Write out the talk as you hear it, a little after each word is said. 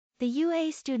The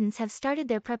UA students have started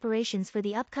their preparations for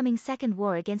the upcoming second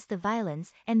war against the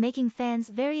villains and making fans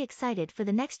very excited for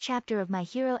the next chapter of My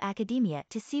Hero Academia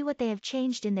to see what they have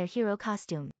changed in their hero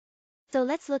costume. So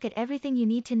let's look at everything you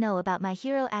need to know about My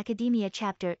Hero Academia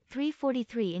Chapter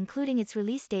 343, including its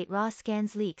release date, raw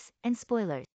scans, leaks, and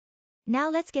spoilers.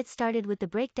 Now let's get started with the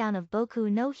breakdown of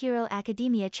Boku no Hero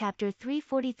Academia Chapter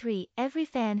 343. Every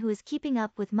fan who is keeping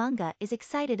up with manga is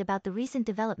excited about the recent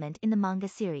development in the manga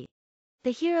series. The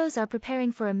heroes are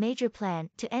preparing for a major plan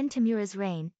to end Tamura's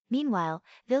reign. Meanwhile,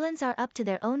 villains are up to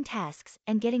their own tasks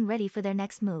and getting ready for their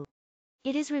next move.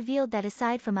 It is revealed that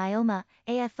aside from Ioma,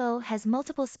 AFO has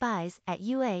multiple spies at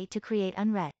UA to create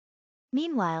unrest.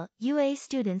 Meanwhile, UA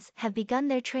students have begun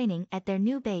their training at their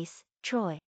new base,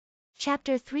 Troy.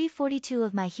 Chapter 342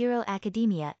 of My Hero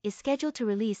Academia is scheduled to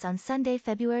release on Sunday,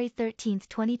 February 13,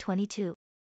 2022.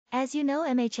 As you know,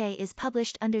 MHA is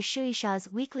published under Shueisha's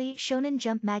weekly Shonen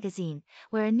Jump magazine,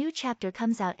 where a new chapter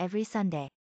comes out every Sunday.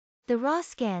 The raw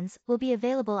scans will be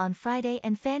available on Friday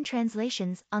and fan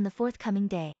translations on the forthcoming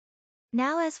day.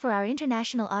 Now, as for our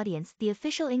international audience, the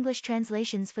official English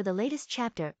translations for the latest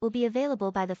chapter will be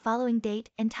available by the following date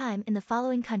and time in the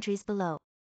following countries below.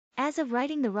 As of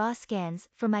writing, the raw scans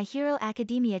for My Hero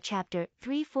Academia Chapter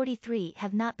 343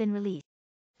 have not been released.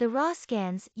 The raw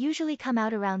scans usually come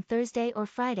out around Thursday or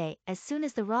Friday. As soon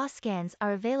as the raw scans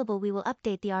are available, we will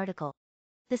update the article.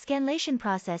 The scanlation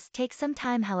process takes some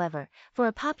time, however. For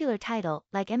a popular title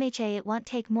like MHA, it won't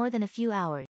take more than a few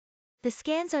hours. The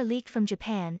scans are leaked from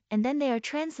Japan, and then they are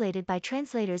translated by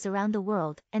translators around the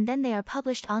world, and then they are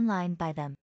published online by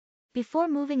them. Before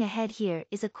moving ahead, here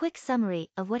is a quick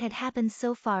summary of what had happened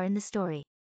so far in the story.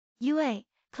 UA,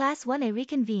 Class 1A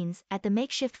reconvenes at the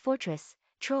makeshift fortress,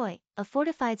 Troy, a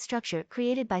fortified structure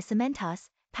created by Cementos,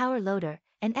 Power Loader,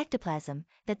 and Ectoplasm,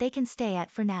 that they can stay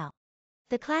at for now.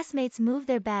 The classmates move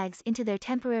their bags into their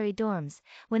temporary dorms,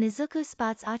 when Izuku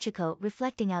spots Achiko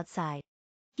reflecting outside.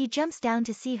 He jumps down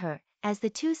to see her, as the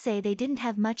two say they didn't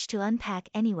have much to unpack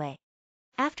anyway.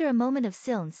 After a moment of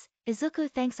silence, Izuku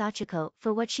thanks Achiko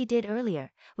for what she did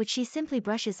earlier, which she simply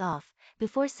brushes off,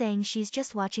 before saying she's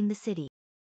just watching the city.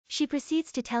 She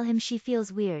proceeds to tell him she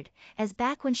feels weird, as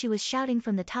back when she was shouting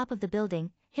from the top of the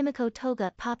building, Himiko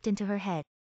Toga popped into her head.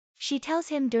 She tells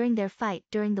him during their fight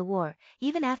during the war,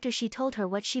 even after she told her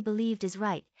what she believed is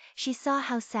right, she saw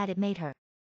how sad it made her.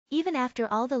 Even after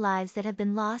all the lives that have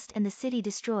been lost and the city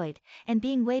destroyed, and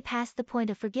being way past the point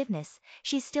of forgiveness,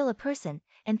 she's still a person,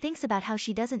 and thinks about how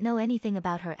she doesn't know anything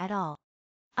about her at all.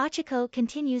 Achiko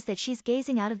continues that she's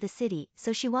gazing out of the city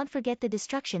so she won't forget the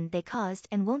destruction they caused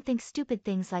and won't think stupid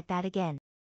things like that again.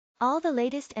 All the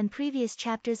latest and previous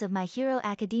chapters of My Hero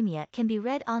Academia can be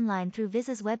read online through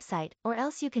Viz's website, or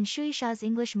else you can Shueisha's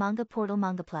English manga portal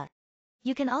MangaPlus.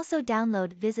 You can also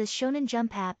download Viz's Shonen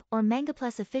Jump app or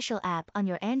MangaPlus official app on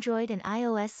your Android and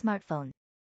iOS smartphone.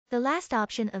 The last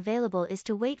option available is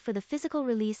to wait for the physical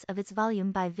release of its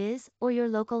volume by Viz or your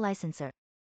local licensor.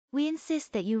 We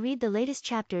insist that you read the latest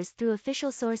chapters through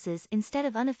official sources instead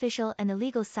of unofficial and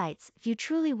illegal sites if you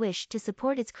truly wish to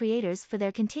support its creators for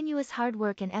their continuous hard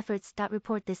work and efforts.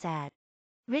 Report this ad.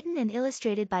 Written and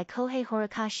illustrated by Kohei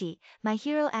Horikoshi, My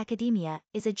Hero Academia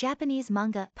is a Japanese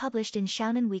manga published in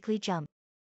Shonen Weekly Jump.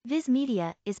 Viz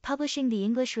Media is publishing the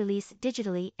English release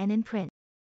digitally and in print.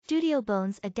 Studio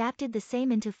Bones adapted the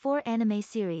same into 4 anime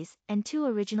series and 2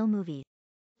 original movies.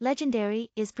 Legendary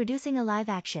is producing a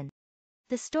live-action.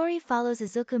 The story follows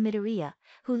Izuku Midoriya,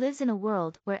 who lives in a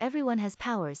world where everyone has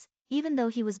powers, even though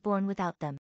he was born without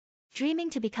them. Dreaming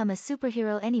to become a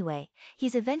superhero anyway,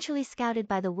 he's eventually scouted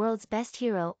by the world's best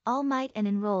hero, All Might, and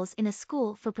enrolls in a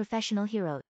school for professional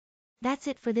heroes. That's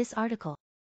it for this article.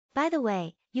 By the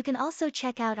way, you can also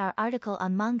check out our article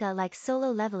on manga like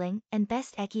Solo Leveling and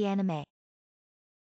Best Eki Anime.